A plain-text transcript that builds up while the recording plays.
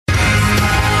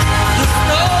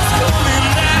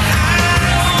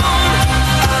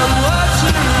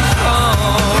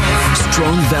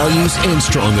values and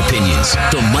strong opinions.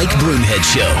 The Mike Broomhead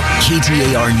Show.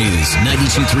 KTAR News,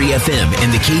 92.3 FM,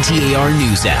 and the KTAR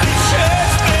News app.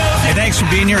 Hey, thanks for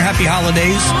being here. Happy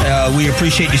holidays. We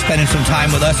appreciate you spending some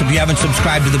time with us. If you haven't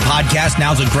subscribed to the podcast,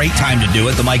 now's a great time to do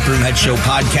it. The Mike Broomhead Show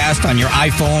podcast on your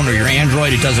iPhone or your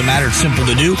Android. It doesn't matter. It's simple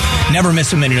to do. Never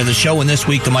miss a minute of the show. And this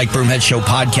week, the Mike Broomhead Show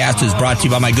podcast is brought to you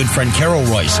by my good friend Carol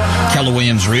Royce. Keller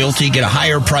Williams Realty. Get a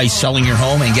higher price selling your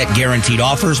home and get guaranteed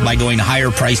offers by going to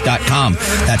higherprice.com.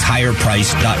 That's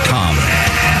higherprice.com.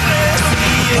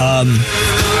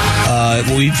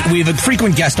 We have a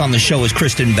frequent guest on the show is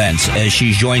Kristen Bentz.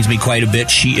 She joins me quite a bit.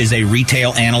 She is a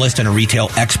retail analyst and a retail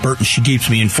expert, and she keeps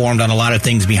me informed on a lot of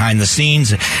things behind the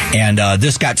scenes. And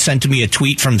this got sent to me, a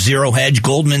tweet from Zero Hedge.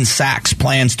 Goldman Sachs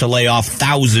plans to lay off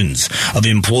thousands of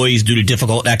employees due to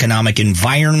difficult economic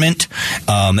environment.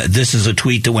 This is a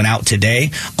tweet that went out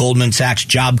today. Goldman Sachs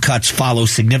job cuts follow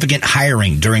significant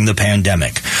hiring during the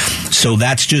pandemic. So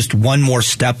that's just one more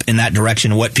step in that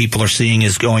direction of what people are seeing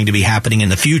is going to be happening in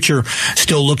the future.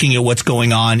 Still looking at what's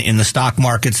going on in the stock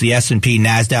markets. The S&P,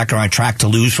 NASDAQ are on track to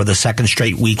lose for the second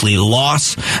straight weekly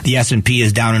loss. The S&P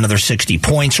is down another 60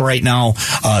 points right now.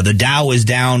 The Dow is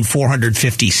down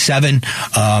 457.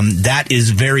 That is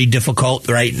very difficult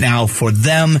right now for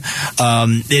them.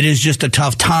 It is just a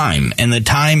tough time. And the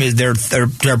time is they're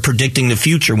predicting the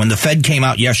future. When the Fed came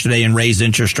out yesterday and raised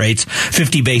interest rates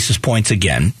 50 basis points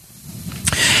again,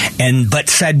 but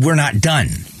said we're not done.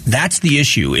 That's the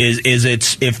issue, is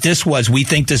it's, if this was, we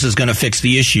think this is going to fix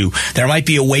the issue, there might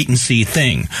be a wait and see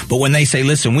thing. But when they say,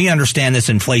 listen, we understand this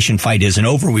inflation fight isn't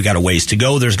over, we've got a ways to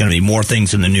go, there's going to be more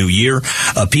things in the new year,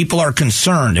 people are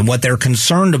concerned. And what they're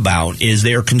concerned about is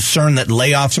they're concerned that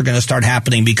layoffs are going to start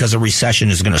happening because a recession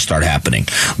is going to start happening.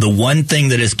 The one thing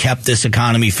that has kept this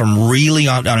economy from really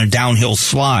on a downhill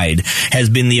slide has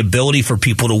been the ability for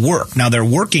people to work. Now, they're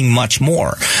working much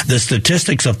more. The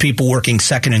statistics of people working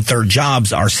second and third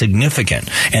jobs are significant,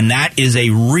 and that is a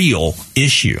real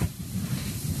issue.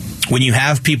 When you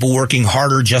have people working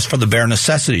harder just for the bare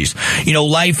necessities. You know,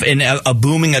 life in a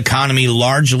booming economy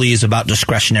largely is about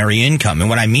discretionary income. And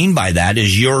what I mean by that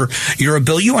is your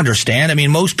ability, you understand. I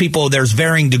mean, most people, there's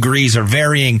varying degrees or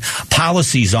varying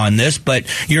policies on this, but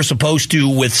you're supposed to,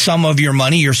 with some of your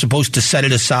money, you're supposed to set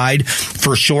it aside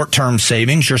for short-term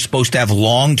savings. You're supposed to have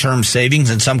long-term savings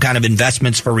and some kind of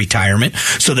investments for retirement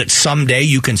so that someday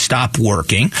you can stop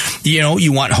working. You know,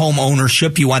 you want home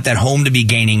ownership. You want that home to be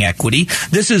gaining equity.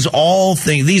 These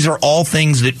are all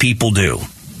things that people do.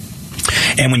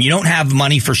 And when you don't have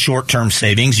money for short-term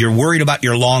savings, you're worried about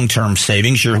your long-term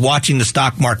savings. You're watching the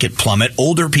stock market plummet.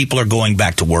 Older people are going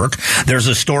back to work. There's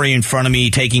a story in front of me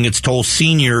taking its toll.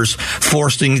 Seniors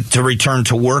forcing to return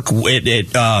to work.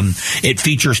 It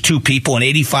features two people, an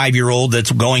 85-year-old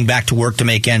that's going back to work to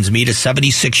make ends meet, a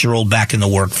 76-year-old back in the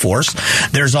workforce.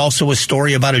 There's also a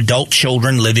story about adult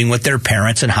children living with their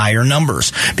parents in higher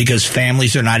numbers because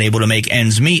families are not able to make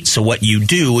ends meet. So what you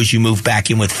do is you move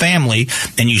back in with family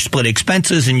and you split expenses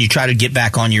and you try to get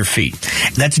back on your feet.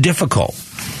 That's difficult.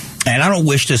 And I don't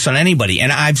wish this on anybody.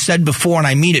 And I've said before, and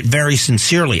I mean it very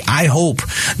sincerely, I hope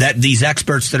that these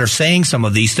experts that are saying some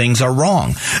of these things are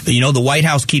wrong. You know, the White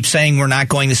House keeps saying we're not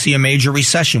going to see a major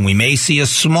recession. We may see a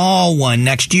small one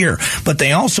next year. But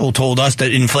they also told us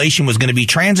that inflation was going to be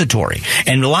transitory.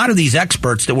 And a lot of these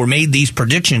experts that were made these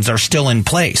predictions are still in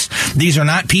place. These are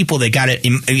not people that got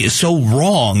it so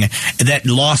wrong that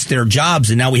lost their jobs,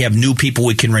 and now we have new people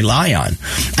we can rely on.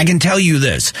 I can tell you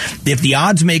this. If the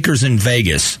odds makers in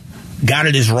Vegas got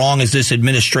it as wrong as this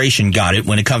administration got it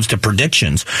when it comes to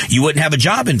predictions, you wouldn't have a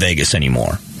job in Vegas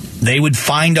anymore. They would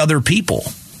find other people.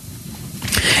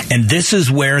 And this is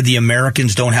where the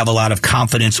Americans don't have a lot of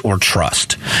confidence or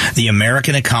trust. The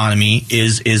American economy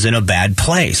is in a bad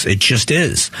place. It just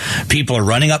is. People are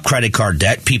running up credit card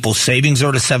debt. People's savings are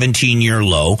at a 17-year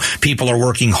low. People are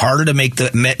working harder to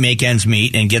make ends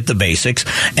meet and get the basics.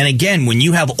 And again, when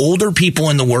you have older people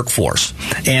in the workforce,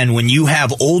 and when you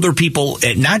have older people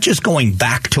not just going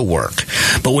back to work,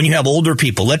 but when you have older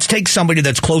people, let's take somebody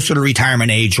that's closer to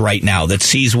retirement age right now that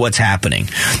sees what's happening.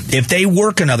 If they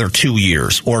work another 2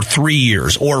 years or 3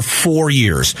 years or 4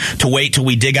 years to wait till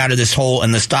we dig out of this hole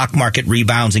and the stock market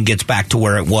rebounds and gets back to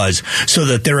where it was so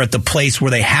that they're at the place where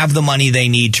they have the money they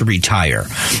need to retire.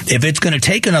 If it's going to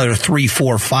take another 3,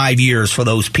 4, 5 years for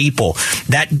those people,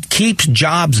 that keeps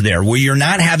jobs there where you're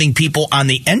not having people on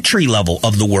the entry level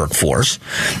of the workforce.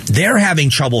 They're having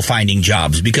trouble finding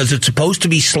jobs because it's supposed to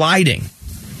be sliding.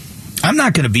 I'm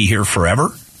not going to be here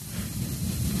forever.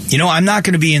 You know, I'm not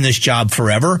going to be in this job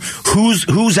forever.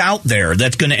 Who's out there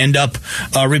that's going to end up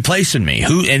replacing me?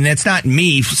 And it's not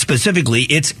me specifically.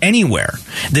 It's anywhere.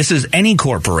 This is any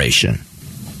corporation.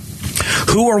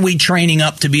 Who are we training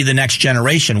up to be the next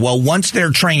generation? Well, once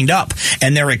they're trained up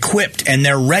and they're equipped and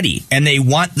they're ready and they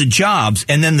want the jobs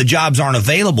and then the jobs aren't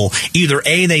available, either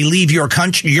A, they leave your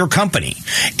company,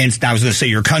 and I was going to say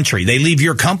your country, they leave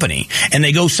your company and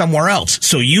they go somewhere else.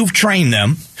 So you've trained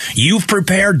them, you've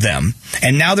prepared them,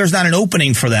 and now there's not an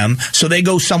opening for them, so they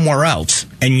go somewhere else.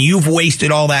 And you've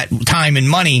wasted all that time and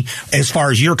money as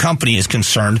far as your company is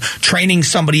concerned, training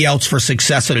somebody else for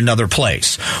success at another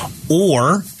place.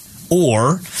 Or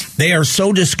they are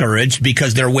so discouraged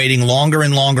because they're waiting longer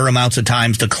and longer amounts of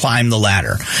times to climb the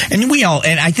ladder.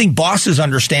 And I think bosses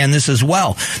understand this as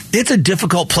well. It's a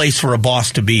difficult place for a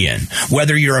boss to be in,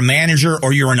 whether you're a manager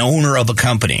or you're an owner of a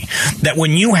company. That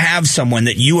when you have someone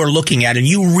that you are looking at and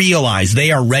you realize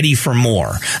they are ready for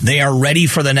more, they are ready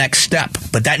for the next step,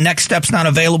 but that next step's not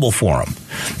available for them.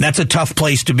 That's a tough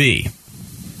place to be.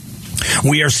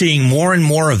 We are seeing more and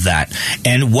more of that,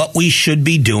 and what we should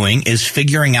be doing is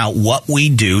figuring out what we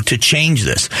do to change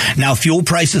this. Now, fuel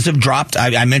prices have dropped.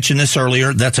 I mentioned this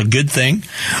earlier. That's a good thing,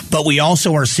 but we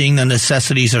also are seeing the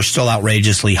necessities are still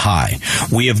outrageously high.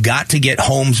 We have got to get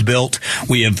homes built.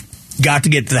 We have got to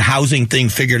get the housing thing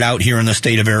figured out here in the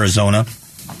state of Arizona.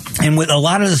 And with a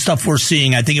lot of the stuff we're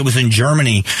seeing, I think it was in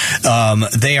Germany,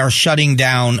 they are shutting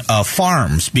down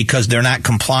farms because they're not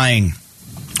complying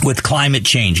with climate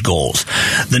change goals.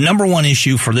 The number one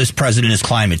issue for this president is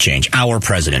climate change, our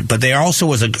president. But there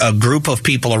also is a group of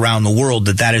people around the world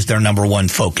that is their number one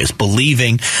focus,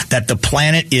 believing that the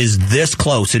planet is this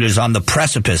close. It is on the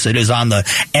precipice. It is on the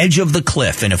edge of the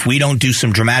cliff. And if we don't do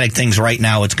some dramatic things right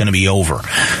now, it's going to be over.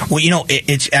 Well,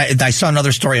 I saw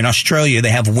another story in Australia.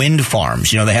 They have wind farms.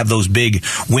 They have those big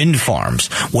wind farms.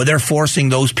 Well, they're forcing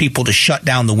those people to shut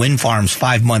down the wind farms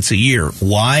 5 months a year.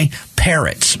 Why?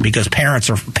 Parrots, because parrots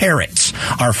are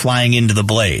flying into the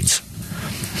blades.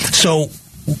 So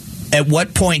at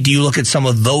what point do you look at some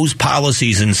of those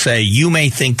policies and say, you may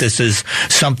think this is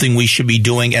something we should be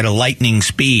doing at a lightning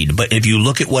speed, but if you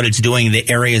look at what it's doing in the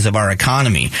areas of our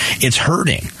economy, it's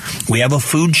hurting. We have a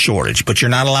food shortage, but you're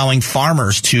not allowing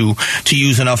farmers to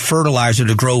use enough fertilizer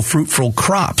to grow fruitful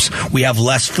crops. We have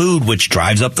less food, which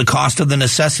drives up the cost of the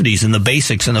necessities and the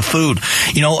basics and the food.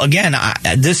 Again,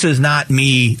 this is not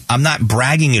me. I'm not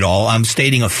bragging at all. I'm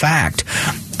stating a fact.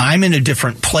 I'm in a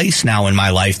different place now in my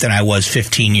life than I was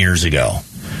 15 years ago.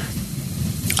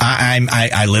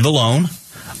 I live alone.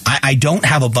 I don't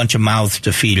have a bunch of mouths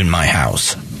to feed in my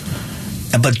house.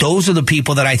 But those are the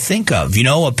people that I think of.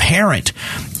 A parent,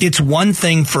 it's one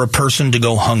thing for a person to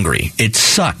go hungry. It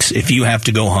sucks if you have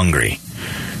to go hungry.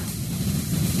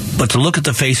 But to look at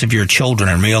the face of your children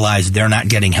and realize they're not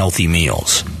getting healthy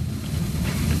meals,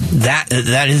 that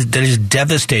is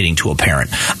devastating to a parent,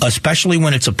 especially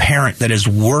when it's a parent that is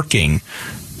working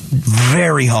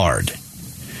very hard.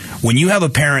 When you have a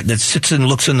parent that sits and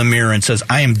looks in the mirror and says,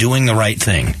 I am doing the right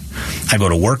thing. I go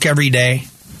to work every day.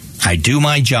 I do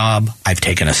my job. I've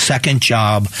taken a second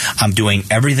job. I'm doing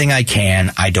everything I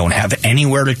can. I don't have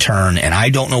anywhere to turn, and I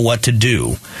don't know what to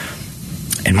do.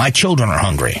 And my children are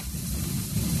hungry.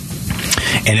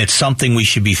 And it's something we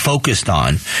should be focused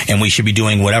on, and we should be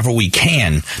doing whatever we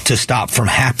can to stop from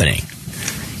happening.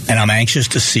 And I'm anxious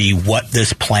to see what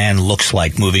this plan looks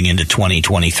like moving into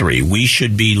 2023. We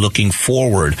should be looking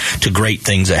forward to great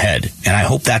things ahead. And I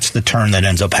hope that's the turn that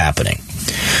ends up happening.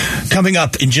 Coming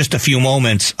up in just a few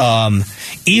moments,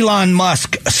 Elon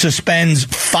Musk suspends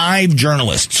 5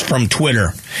 journalists from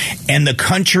Twitter, and the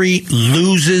country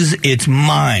loses its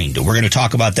mind. We're going to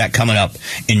talk about that coming up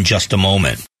in just a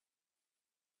moment.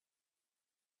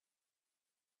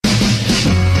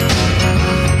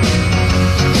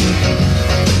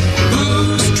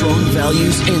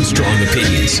 Values and strong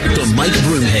opinions. The Mike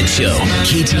Broomhead Show.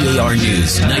 KTAR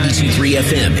News, 92.3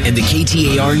 FM, and the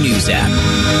KTAR News app.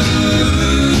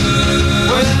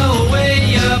 Well,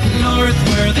 way up north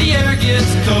where the air gets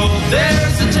cold,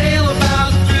 there's a tale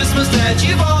about Christmas that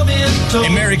you've all been told.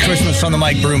 And Merry Christmas from the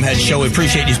Mike Broomhead Show. We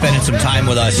appreciate you spending some time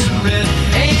with us.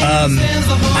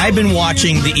 I've been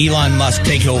watching the Elon Musk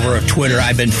takeover of Twitter.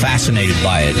 I've been fascinated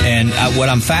by it. And what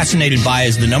I'm fascinated by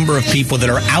is the number of people that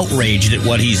are outraged at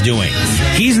what he's doing.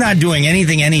 He's not doing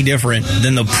anything any different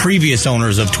than the previous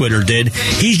owners of Twitter did.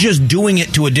 He's just doing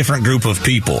it to a different group of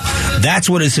people. That's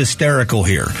what is hysterical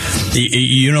here.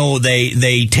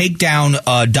 They take down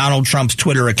Donald Trump's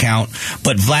Twitter account,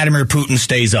 but Vladimir Putin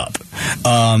stays up.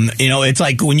 It's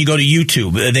like when you go to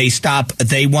YouTube,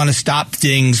 they want to stop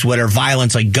things that are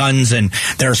violence, like guns, and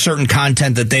there are certain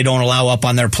content that they don't allow up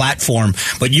on their platform,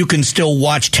 but you can still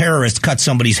watch terrorists cut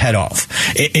somebody's head off.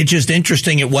 It's just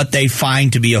interesting at what they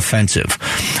find to be offensive.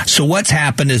 So what's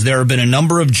happened is there have been a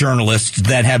number of journalists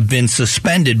that have been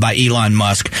suspended by Elon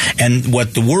Musk, and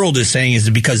what the world is saying is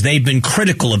because they've been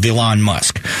critical of Elon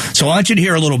Musk. So I want you to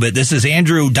hear a little bit. This is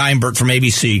Andrew Deinberg from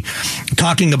ABC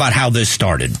talking about how this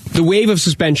started. The wave of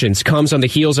suspensions comes on the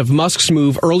heels of Musk's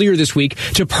move earlier this week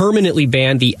to permanently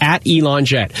ban the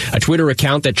 @ElonJet, a Twitter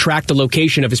account that tracked the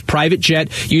location of his private jet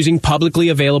using publicly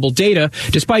available data,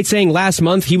 despite saying last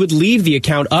month he would leave the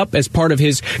account up as part of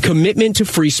his commitment to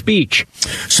free speech.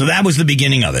 So that was the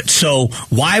beginning of it. So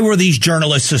why were these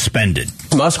journalists suspended?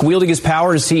 Musk wielding his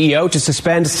power as CEO to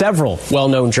suspend several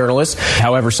well-known journalists.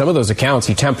 However, some of those accounts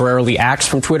he temporarily axed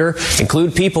from Twitter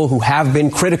include people who have been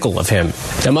critical of him.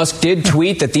 Now, Musk did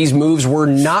tweet that these moves were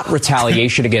not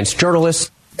retaliation against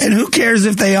journalists. And who cares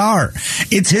if they are?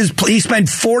 It's his. He spent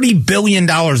 $40 billion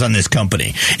on this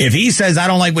company. If he says, I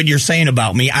don't like what you're saying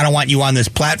about me, I don't want you on this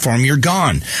platform, you're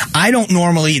gone. I don't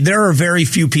normally, there are very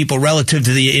few people relative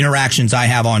to the interactions I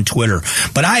have on Twitter,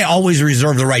 but I always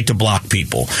reserve the right to block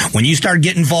people. When you start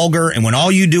getting vulgar and when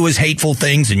all you do is hateful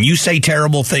things and you say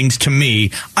terrible things to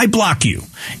me, I block you.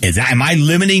 Am I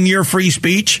limiting your free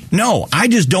speech? No, I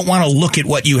just don't want to look at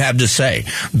what you have to say.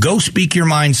 Go speak your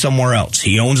mind somewhere else.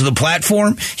 He owns the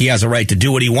platform. He has a right to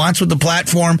do what he wants with the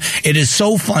platform. It is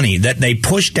so funny that they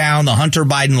pushed down the Hunter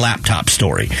Biden laptop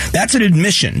story. That's an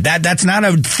admission. That's not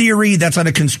a theory. That's not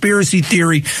a conspiracy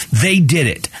theory. They did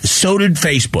it. So did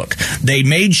Facebook. They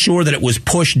made sure that it was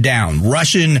pushed down.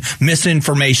 Russian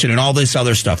misinformation and all this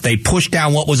other stuff. They pushed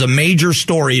down what was a major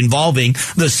story involving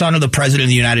the son of the president of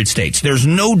the United States. There's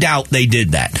no doubt they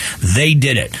did that. They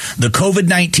did it. The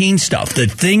COVID-19 stuff, the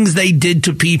things they did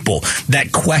to people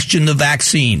that questioned the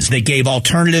vaccines, they gave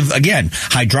alternative, again,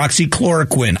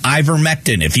 hydroxychloroquine,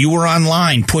 ivermectin. If you were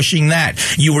online pushing that,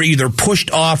 you were either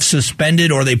pushed off,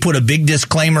 suspended, or they put a big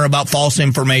disclaimer about false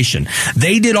information.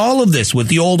 They did all of this with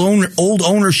the old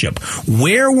ownership.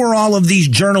 Where were all of these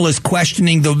journalists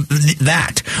questioning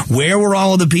that? Where were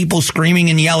all of the people screaming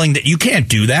and yelling that you can't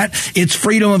do that? It's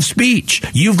freedom of speech.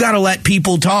 You've got to let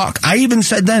people talk. I even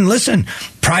said then, listen,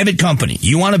 private company,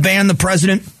 you want to ban the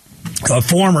president? A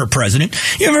former president,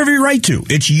 you have every right to.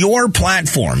 It's your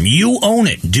platform. You own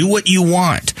it. Do what you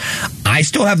want. I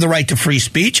still have the right to free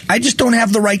speech. I just don't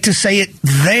have the right to say it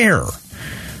there.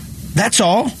 That's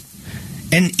all.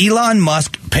 And Elon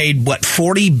Musk paid,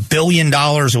 $40 billion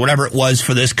or whatever it was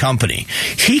for this company.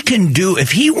 He can do,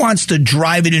 if he wants to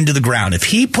drive it into the ground, if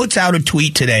he puts out a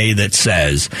tweet today that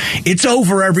says, it's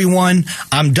over, everyone,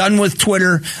 I'm done with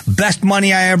Twitter, best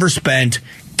money I ever spent,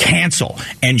 cancel,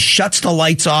 and shuts the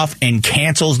lights off and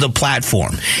cancels the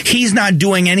platform. He's not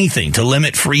doing anything to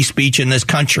limit free speech in this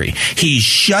country. He's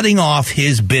shutting off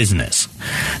his business.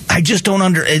 I just don't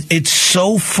it's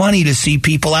so funny to see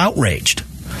people outraged.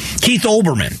 Keith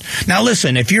Olbermann. Now,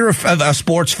 listen, if you're a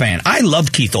sports fan, I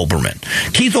love Keith Olbermann.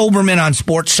 Keith Olbermann on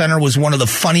SportsCenter was one of the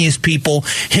funniest people.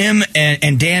 Him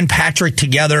and Dan Patrick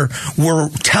together were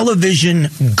television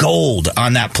gold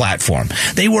on that platform.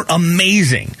 They were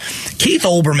amazing. Keith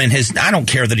Olbermann I don't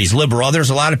care that he's liberal. There's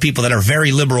a lot of people that are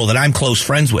very liberal that I'm close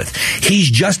friends with.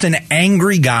 He's just an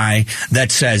angry guy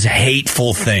that says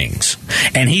hateful things.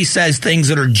 And he says things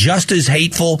that are just as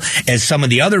hateful as some of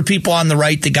the other people on the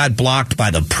right that got blocked by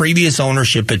the previous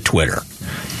ownership at Twitter.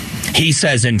 He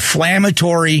says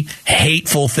inflammatory,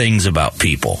 hateful things about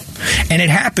people. And it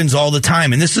happens all the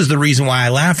time. And this is the reason why I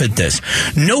laugh at this.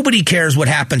 Nobody cares what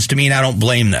happens to me, and I don't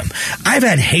blame them. I've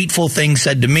had hateful things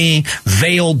said to me,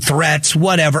 veiled threats,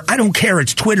 whatever. I don't care.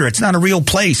 It's Twitter. It's not a real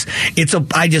place.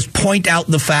 I just point out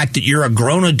the fact that you're a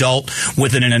grown adult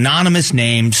with an anonymous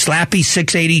name,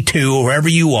 Slappy682, or wherever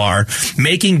you are,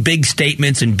 making big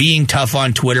statements and being tough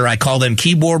on Twitter. I call them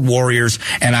keyboard warriors,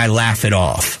 and I laugh it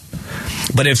off.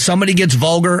 But if somebody gets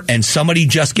vulgar and somebody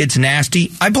just gets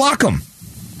nasty, I block them.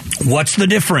 What's the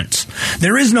difference?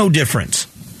 There is no difference.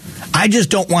 I just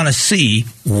don't want to see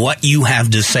what you have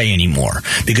to say anymore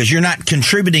because you're not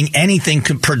contributing anything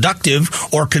productive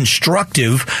or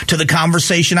constructive to the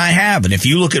conversation I have. And if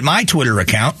you look at my Twitter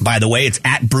account, by the way, it's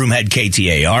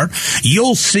 @BroomheadKTAR,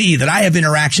 you'll see that I have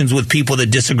interactions with people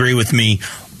that disagree with me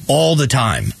all the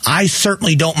time. I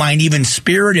certainly don't mind even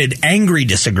spirited, angry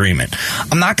disagreement.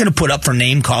 I'm not going to put up for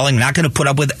name calling. I'm not going to put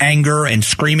up with anger and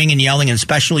screaming and yelling, and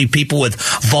especially people with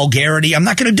vulgarity. I'm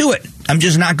not going to do it. I'm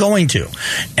just not going to.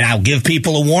 And I'll give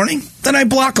people a warning, then I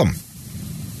block them.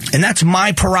 And that's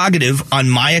my prerogative on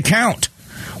my account.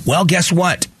 Well, guess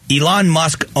what? Elon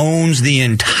Musk owns the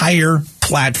entire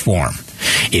platform.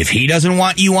 If he doesn't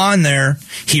want you on there,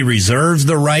 he reserves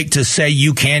the right to say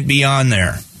you can't be on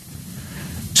there.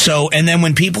 So, and then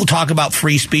when people talk about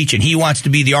free speech and he wants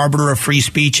to be the arbiter of free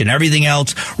speech and everything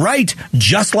else, right,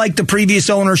 just like the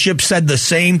previous ownership said the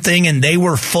same thing and they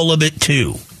were full of it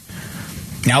too.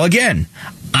 Now again,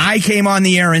 I came on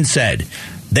the air and said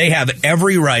they have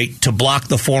every right to block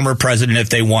the former president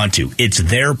if they want to. It's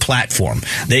their platform.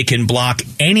 They can block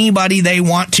anybody they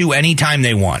want to anytime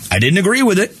they want. I didn't agree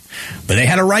with it, but they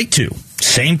had a right to.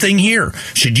 Same thing here.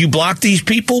 Should you block these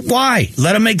people? Why?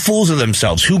 Let them make fools of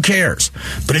themselves. Who cares?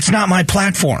 But it's not my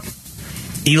platform.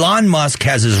 Elon Musk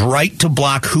has his right to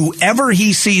block whoever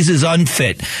he sees is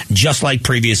unfit, just like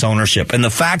previous ownership. And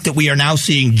the fact that we are now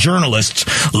seeing journalists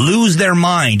lose their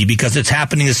mind because it's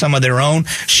happening to some of their own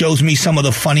shows me some of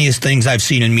the funniest things I've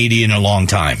seen in media in a long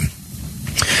time.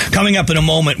 Coming up in a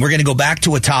moment, we're going to go back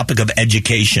to a topic of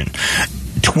education.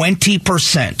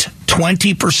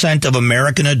 20% of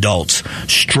American adults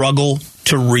struggle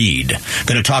to read.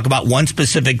 Going to talk about one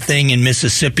specific thing in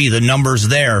Mississippi, the numbers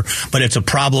there, but it's a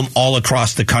problem all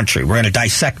across the country. We're going to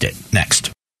dissect it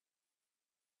next.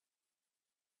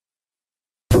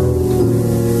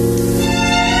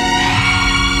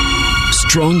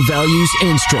 Strong values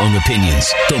and strong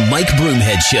opinions. The Mike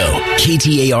Broomhead Show.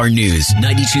 KTAR News,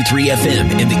 92.3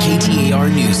 FM, and the KTAR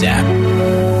News app.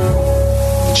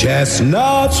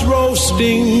 Chestnuts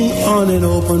roasting on an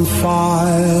open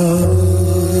fire.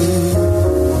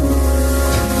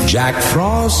 Jack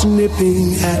Frost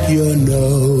nipping at your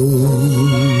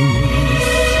nose.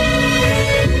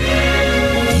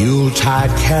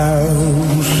 Yuletide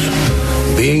carols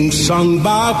being sung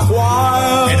by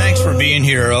choir. Hey, thanks for being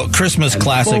here. Christmas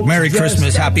classic. Merry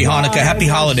Christmas, Happy Hanukkah, Happy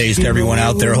Holidays to everyone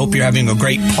out there. Hope you're having a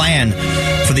great plan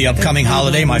for the upcoming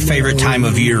holiday, my favorite time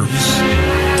of year.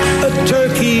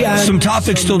 Some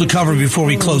topics still to cover before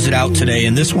we close it out today,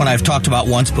 and this one I've talked about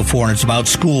once before, and it's about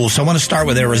schools. So I want to start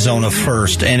with Arizona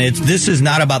first, and this is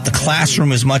not about the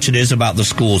classroom as much as it is about the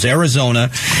schools. Arizona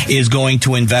is going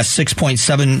to invest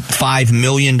 $6.75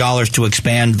 million to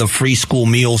expand the free school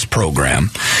meals program,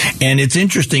 and it's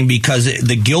interesting because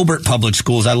the Gilbert Public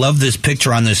Schools, I love this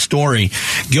picture on this story,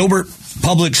 Gilbert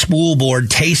Public School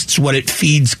Board tastes what it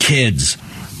feeds kids.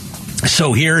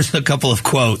 So here's a couple of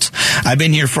quotes. I've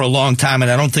been here for a long time, and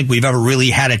I don't think we've ever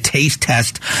really had a taste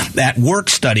test at work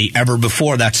study ever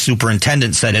before. That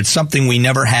superintendent said it's something we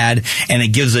never had, and it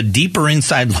gives a deeper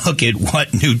inside look at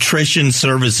what nutrition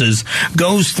services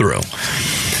goes through.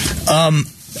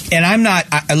 And I'm not,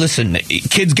 listen,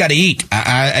 kids got to eat.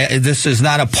 This is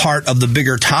not a part of the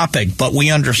bigger topic, but we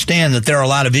understand that there are a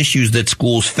lot of issues that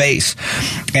schools face.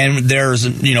 And there's,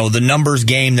 the numbers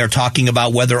game. They're talking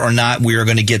about whether or not we are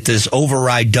going to get this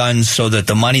override done so that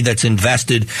the money that's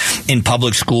invested in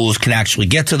public schools can actually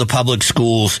get to the public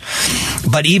schools.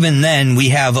 But even then, we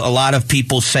have a lot of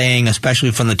people saying,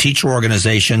 especially from the teacher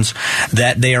organizations,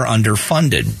 that they are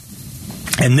underfunded.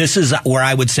 And this is where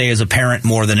I would say as a parent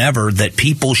more than ever that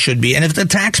people should be, and if the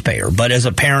taxpayer, but as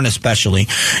a parent especially,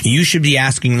 you should be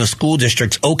asking the school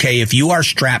districts, okay, if you are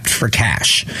strapped for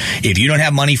cash, if you don't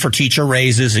have money for teacher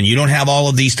raises and you don't have all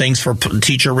of these things for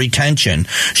teacher retention,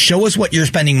 show us what you're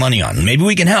spending money on. Maybe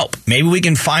we can help. Maybe we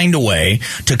can find a way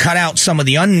to cut out some of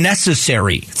the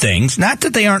unnecessary things, not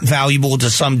that they aren't valuable to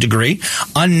some degree,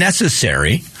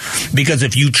 unnecessary, because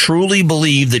if you truly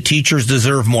believe that teachers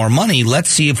deserve more money, let's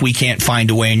see if we can't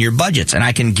find a way in your budgets. And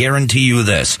I can guarantee you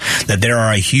this, that there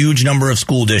are a huge number of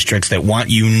school districts that want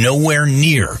you nowhere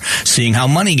near seeing how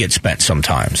money gets spent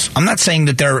sometimes. I'm not saying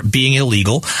that they're being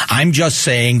illegal. I'm just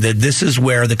saying that this is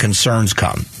where the concerns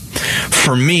come.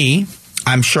 For me,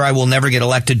 I'm sure I will never get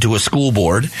elected to a school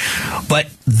board, but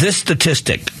this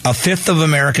statistic, a fifth of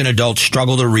American adults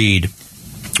struggle to read.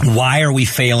 Why are we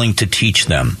failing to teach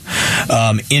them?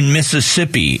 In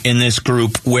Mississippi, in this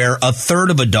group, where a third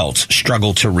of adults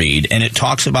struggle to read, and it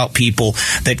talks about people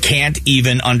that can't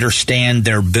even understand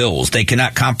their bills. They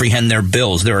cannot comprehend their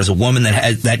bills. There is a woman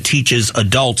that teaches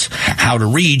adults how to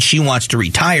read. She wants to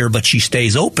retire, but she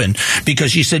stays open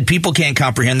because she said people can't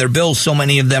comprehend their bills. So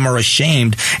many of them are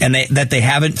ashamed and that they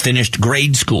haven't finished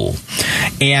grade school.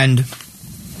 And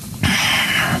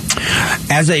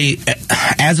as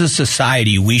a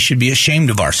society, we should be ashamed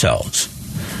of ourselves.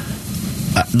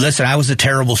 Listen, I was a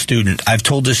terrible student. I've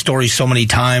told this story so many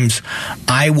times.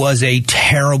 I was a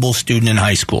terrible student in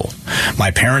high school.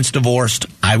 My parents divorced.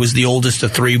 I was the oldest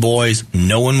of three boys.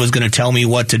 No one was going to tell me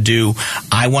what to do.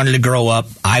 I wanted to grow up.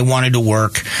 I wanted to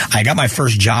work. I got my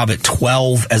first job at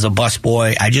 12 as a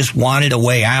busboy. I just wanted a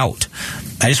way out.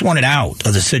 I just wanted out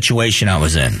of the situation I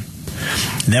was in.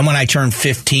 Then when I turned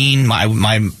 15,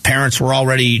 my parents were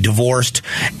already divorced,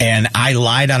 and I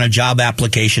lied on a job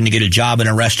application to get a job in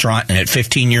a restaurant. And at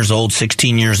 15 years old,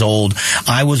 16 years old,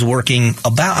 I was working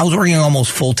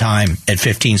almost full time at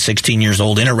 15, 16 years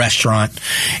old in a restaurant,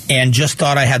 and just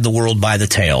thought I had the world by the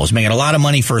tail. I was making a lot of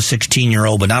money for a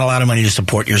 16-year-old, but not a lot of money to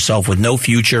support yourself, with no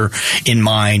future in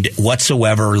mind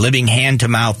whatsoever, living hand to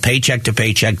mouth, paycheck to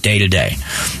paycheck, day to day.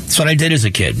 That's what I did as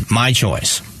a kid. My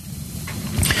choice.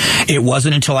 It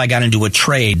wasn't until I got into a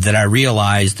trade that I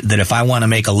realized that if I want to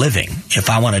make a living, if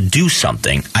I want to do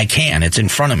something, I can. It's in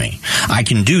front of me. I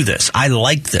can do this. I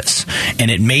like this.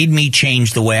 And it made me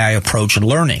change the way I approach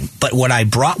learning. But what I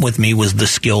brought with me was the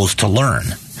skills to learn.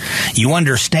 You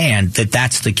understand that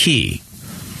that's the key.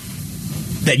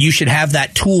 That you should have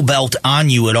that tool belt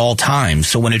on you at all times.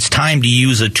 So when it's time to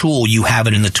use a tool, you have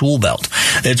it in the tool belt.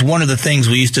 It's one of the things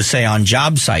we used to say on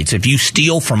job sites. If you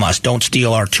steal from us, don't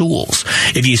steal our tools.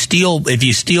 If you steal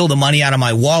the money out of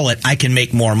my wallet, I can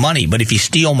make more money. But if you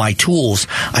steal my tools,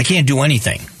 I can't do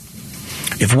anything.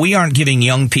 If we aren't giving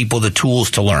young people the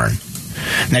tools to learn.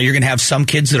 Now, you're going to have some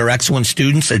kids that are excellent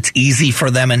students. It's easy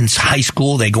for them in high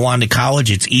school. They go on to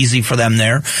college. It's easy for them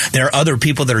there. There are other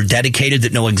people that are dedicated,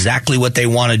 that know exactly what they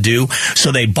want to do.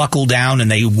 So they buckle down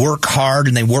and they work hard,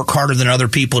 and they work harder than other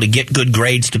people to get good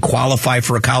grades to qualify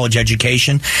for a college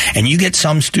education. And you get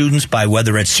some students, by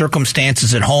whether it's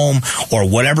circumstances at home or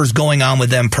whatever's going on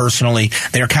with them personally,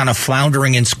 they're kind of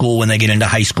floundering in school when they get into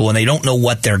high school, and they don't know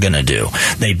what they're going to do.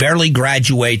 They barely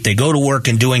graduate. They go to work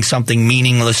and doing something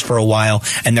meaningless for a while,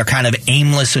 and they're kind of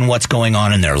aimless in what's going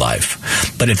on in their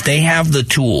life. But if they have the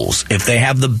tools, if they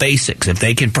have the basics, if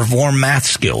they can perform math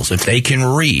skills, if they can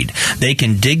read, they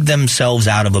can dig themselves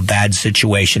out of a bad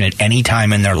situation at any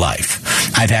time in their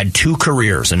life. I've had 2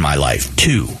 careers in my life.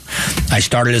 2. I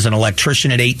started as an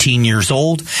electrician at 18 years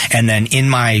old, and then in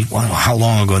my, how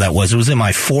long ago that was? It was in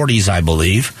my 40s, I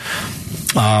believe.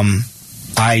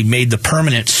 I made the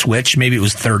permanent switch, maybe it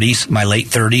was 30s, my late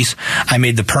 30s. I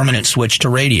made the permanent switch to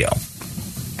radio.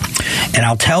 And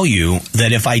I'll tell you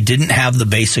that if I didn't have the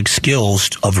basic skills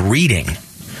of reading,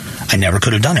 I never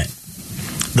could have done it.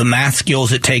 The math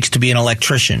skills it takes to be an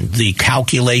electrician, the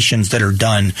calculations that are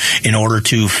done in order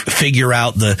to figure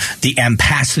out the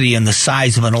ampacity and the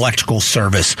size of an electrical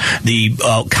service, the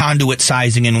conduit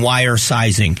sizing and wire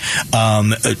sizing,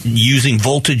 using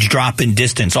voltage drop and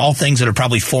distance, all things that are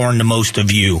probably foreign to most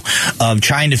of you,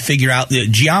 trying to figure out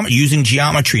using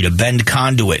geometry to bend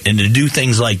conduit and to do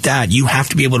things like that. You have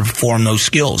to be able to perform those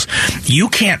skills. You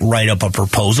can't write up a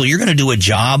proposal. You're going to do a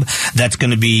job that's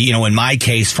going to be, in my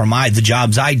case, for the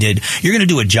jobs I did, you're going to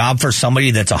do a job for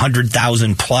somebody that's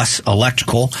 100,000 plus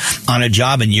electrical on a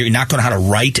job, and you're not going to know how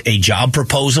to write a job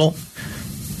proposal.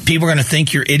 People are going to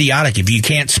think you're idiotic. If you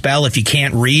can't spell, if you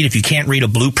can't read a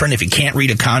blueprint, if you can't read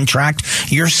a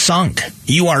contract, you're sunk.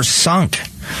 You are sunk.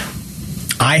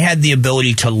 I had the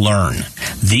ability to learn.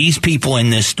 These people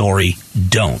in this story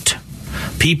don't.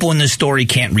 People in this story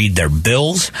can't read their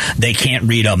bills. They can't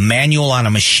read a manual on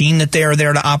a machine that they are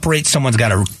there to operate. Someone's got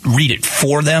to read it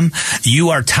for them. You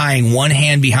are tying one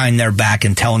hand behind their back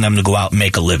and telling them to go out and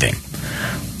make a living.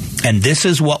 And this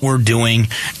is what we're doing,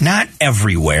 not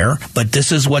everywhere, but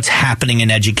this is what's happening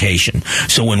in education.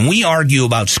 So when we argue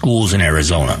about schools in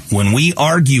Arizona, when we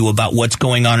argue about what's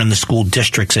going on in the school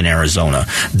districts in Arizona,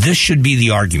 this should be the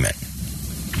argument.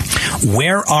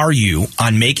 Where are you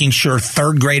on making sure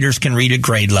third graders can read at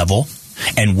grade level?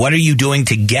 And what are you doing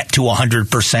to get to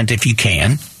 100% if you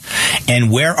can?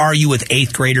 And where are you with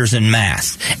 8th graders in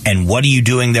math? And what are you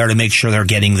doing there to make sure they're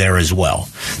getting there as well?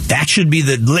 That should be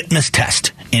the litmus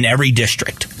test in every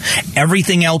district.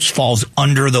 Everything else falls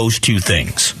under those 2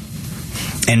 things.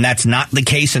 And that's not the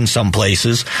case in some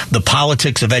places. The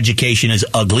politics of education is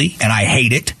ugly, and I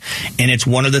hate it. And it's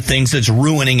one of the things that's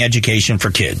ruining education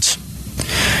for kids.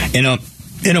 In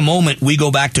a moment, we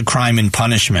go back to crime and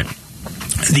punishment.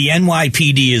 The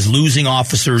NYPD is losing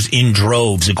officers in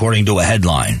droves, according to a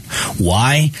headline.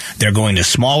 Why? They're going to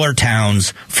smaller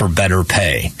towns for better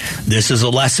pay. This is a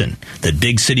lesson that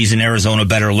big cities in Arizona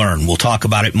better learn. We'll talk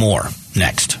about it more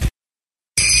next.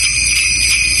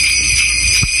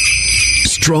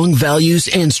 Strong values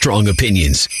and strong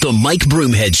opinions. The Mike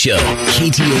Broomhead Show.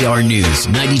 KTAR News,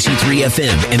 92.3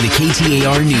 FM, and the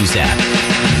KTAR News app.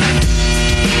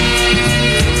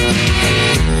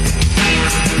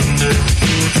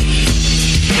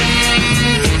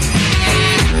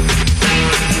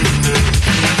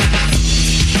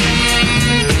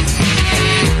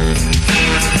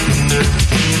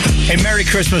 Hey, Merry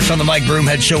Christmas. Christmas on the Mike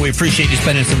Broomhead Show. We appreciate you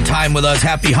spending some time with us.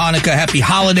 Happy Hanukkah, happy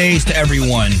holidays to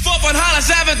everyone.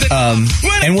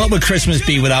 And what would Christmas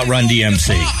be without Run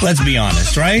DMC? Let's be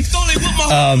honest, right?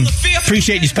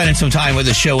 Appreciate you spending some time with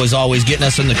the show as always, getting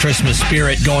us in the Christmas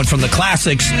spirit, going from the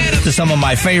classics to some of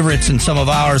my favorites and some of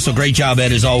ours. So great job,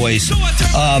 Ed, as always.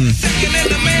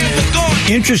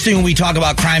 Interesting when we talk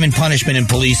about crime and punishment in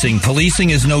policing. Policing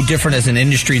is no different as an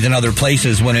industry than other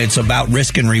places when it's about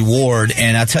risk and reward.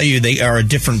 And I'll tell you, they are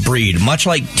a different breed. Much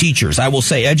like teachers, I will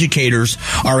say educators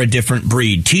are a different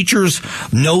breed. Teachers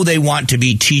know they want to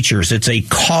be teachers. It's a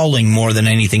calling more than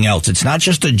anything else. It's not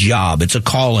just a job. It's a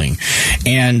calling.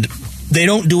 And they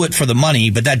don't do it for the money,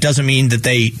 but that doesn't mean that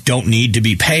they don't need to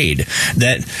be paid,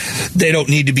 that they don't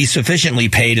need to be sufficiently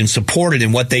paid and supported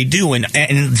in what they do. And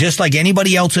just like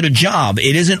anybody else at a job,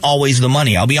 it isn't always the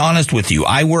money. I'll be honest with you.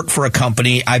 I work for a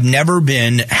company. I've never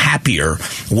been happier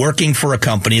working for a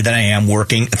company than I am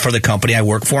working for the company I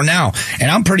work for now.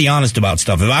 And I'm pretty honest about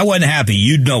stuff. If I wasn't happy,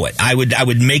 you'd know it. I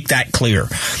would make that clear.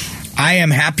 I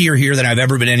am happier here than I've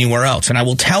ever been anywhere else. And I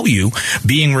will tell you,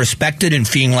 being respected and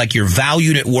feeling like you're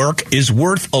valued at work is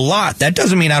worth a lot. That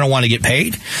doesn't mean I don't want to get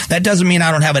paid. That doesn't mean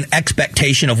I don't have an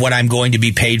expectation of what I'm going to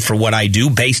be paid for what I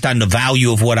do based on the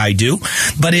value of what I do.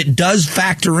 But it does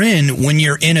factor in when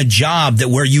you're in a job that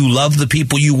where you love the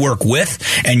people you work with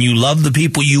and you love the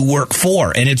people you work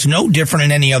for. And it's no different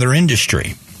in any other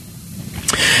industry.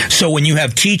 So when you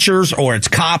have teachers or it's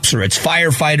cops or it's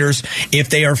firefighters, if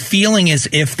they are feeling as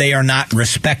if they are not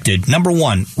respected, number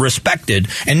one, respected,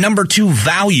 and number two,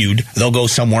 valued, they'll go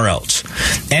somewhere else.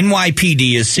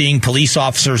 NYPD is seeing police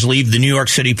officers leave the New York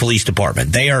City Police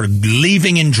Department. They are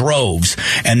leaving in droves,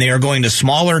 and they are going to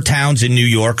smaller towns in New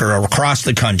York or across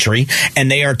the country, and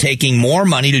they are taking more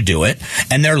money to do it,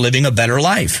 and they're living a better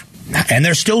life. And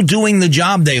they're still doing the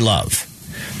job they love.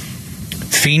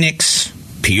 Phoenix,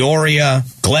 Peoria,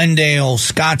 Glendale,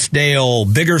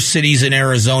 Scottsdale, bigger cities in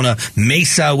Arizona,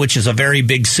 Mesa, which is a very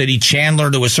big city, Chandler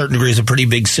to a certain degree is a pretty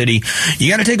big city. You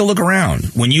got to take a look around.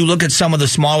 When you look at some of the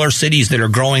smaller cities that are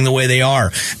growing the way they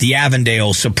are, the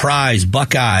Avondale, Surprise,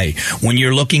 Buckeye, when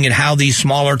you're looking at how these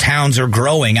smaller towns are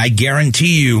growing, I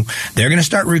guarantee you they're going to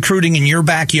start recruiting in your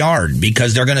backyard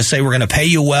because they're going to say we're going to pay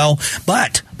you well,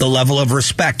 but the level of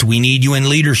respect, we need you in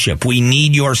leadership. We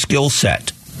need your skill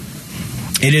set.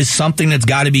 It is something that's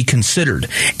got to be considered.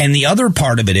 And the other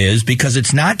part of it is because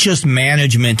it's not just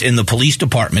management in the police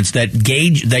departments that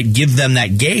give them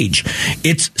that gauge.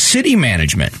 It's city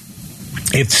management.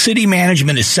 If city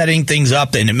management is setting things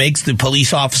up and it makes the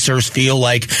police officers feel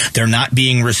like they're not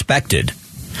being respected,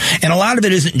 and a lot of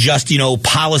it isn't just,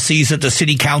 policies at the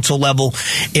city council level.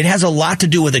 It has a lot to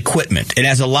do with equipment. It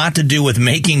has a lot to do with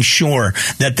making sure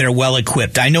that they're well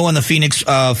equipped. I know in the Phoenix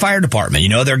Fire Department,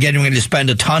 they're getting ready to spend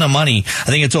a ton of money.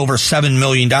 I think it's over $7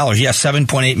 million. Yes,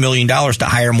 $7.8 million to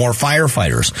hire more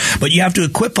firefighters. But you have to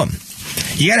equip them.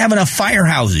 You got to have enough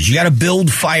firehouses. You got to build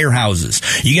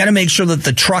firehouses. You got to make sure that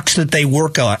the trucks that they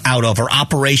work out of are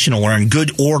operational or in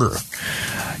good order.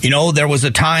 There was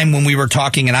a time when we were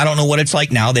talking, and I don't know what it's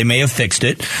like now. They may have fixed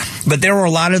it, but there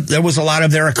was a lot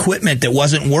of their equipment that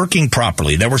wasn't working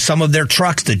properly. There were some of their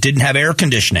trucks that didn't have air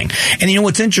conditioning. And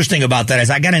what's interesting about that is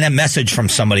I got a message from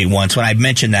somebody once when I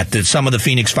mentioned that some of the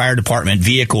Phoenix Fire Department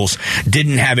vehicles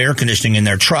didn't have air conditioning in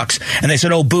their trucks. And they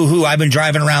said, oh, boo-hoo, I've been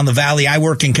driving around the valley. I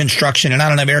work in construction, and I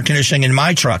don't have air conditioning in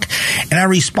my truck. And I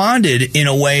responded in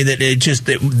a way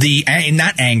that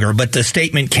not anger, but the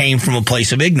statement came from a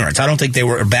place of ignorance. I don't think they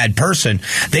were a bad person.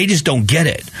 They just don't get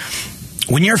it.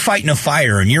 When you're fighting a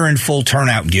fire and you're in full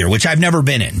turnout gear, which I've never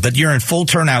been in, but you're in full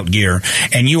turnout gear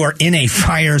and you are in a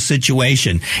fire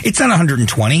situation, it's not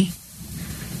 120.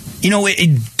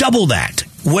 Double that.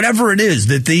 Whatever it is,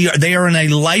 that they are in a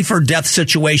life or death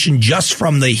situation just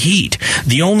from the heat.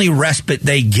 The only respite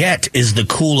they get is the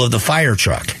cool of the fire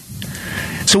truck.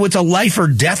 So it's a life or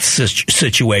death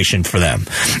situation for them.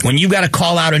 When you've got to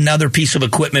call out another piece of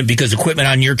equipment because equipment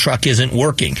on your truck isn't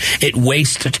working, it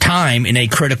wastes time in a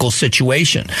critical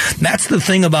situation. That's the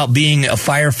thing about being a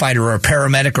firefighter or a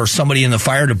paramedic or somebody in the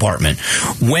fire department.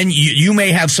 When you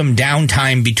may have some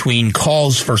downtime between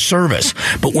calls for service,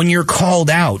 but when you're called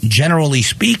out, generally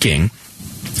speaking,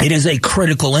 it is a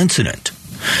critical incident.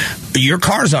 Your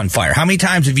car's on fire. How many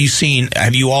times have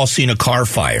you all seen a car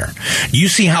fire? You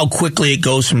see how quickly it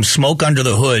goes from smoke under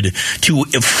the hood to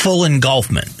full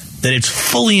engulfment, that it's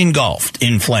fully engulfed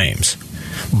in flames.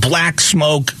 Black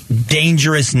smoke,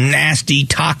 dangerous, nasty,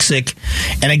 toxic,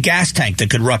 and a gas tank that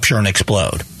could rupture and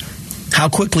explode. How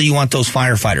quickly you want those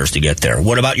firefighters to get there?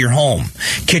 What about your home?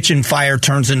 Kitchen fire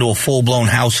turns into a full-blown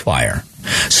house fire.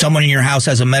 Someone in your house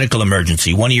has a medical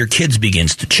emergency. One of your kids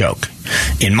begins to choke.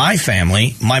 In my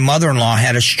family, my mother-in-law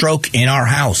had a stroke in our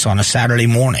house on a Saturday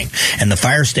morning, and the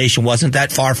fire station wasn't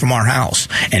that far from our house,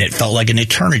 and it felt like an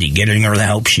eternity getting her the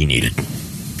help she needed.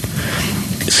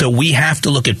 So we have to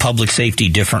look at public safety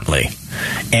differently.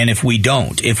 And if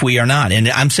we are not, and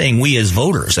I'm saying we as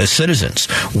voters, as citizens,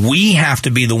 we have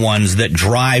to be the ones that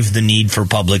drive the need for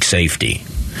public safety.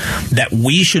 That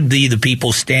we should be the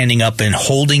people standing up and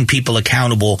holding people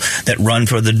accountable that run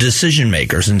for the decision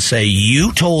makers and say,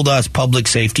 you told us public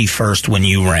safety first when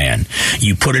you ran.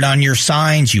 You put it on your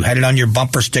signs, you had it on your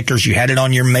bumper stickers, you had it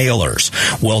on your mailers.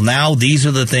 Well, now these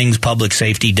are the things public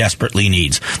safety desperately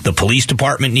needs. The police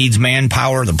department needs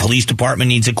manpower, the police department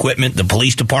needs equipment, the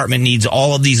police department needs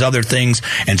all of these other things,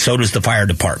 and so does the fire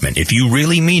department. If you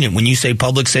really mean it when you say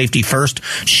public safety first,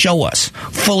 show us.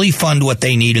 Fully fund what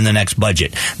they need in the next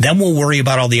budget. Then we'll worry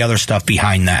about all the other stuff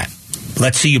behind that.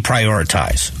 Let's see you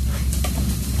prioritize.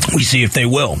 We see if they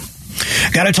will.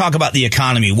 Got to talk about the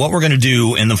economy. What we're going to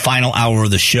do in the final hour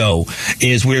of the show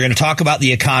is we're going to talk about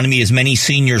the economy as many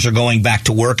seniors are going back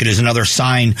to work. It is another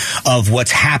sign of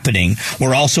what's happening.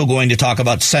 We're also going to talk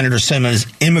about Senator Simmons'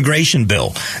 immigration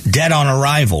bill, dead on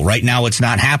arrival. Right now it's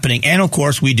not happening. And, of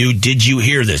course, we do Did You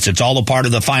Hear This? It's all a part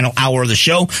of the final hour of the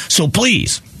show. So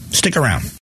please, stick around.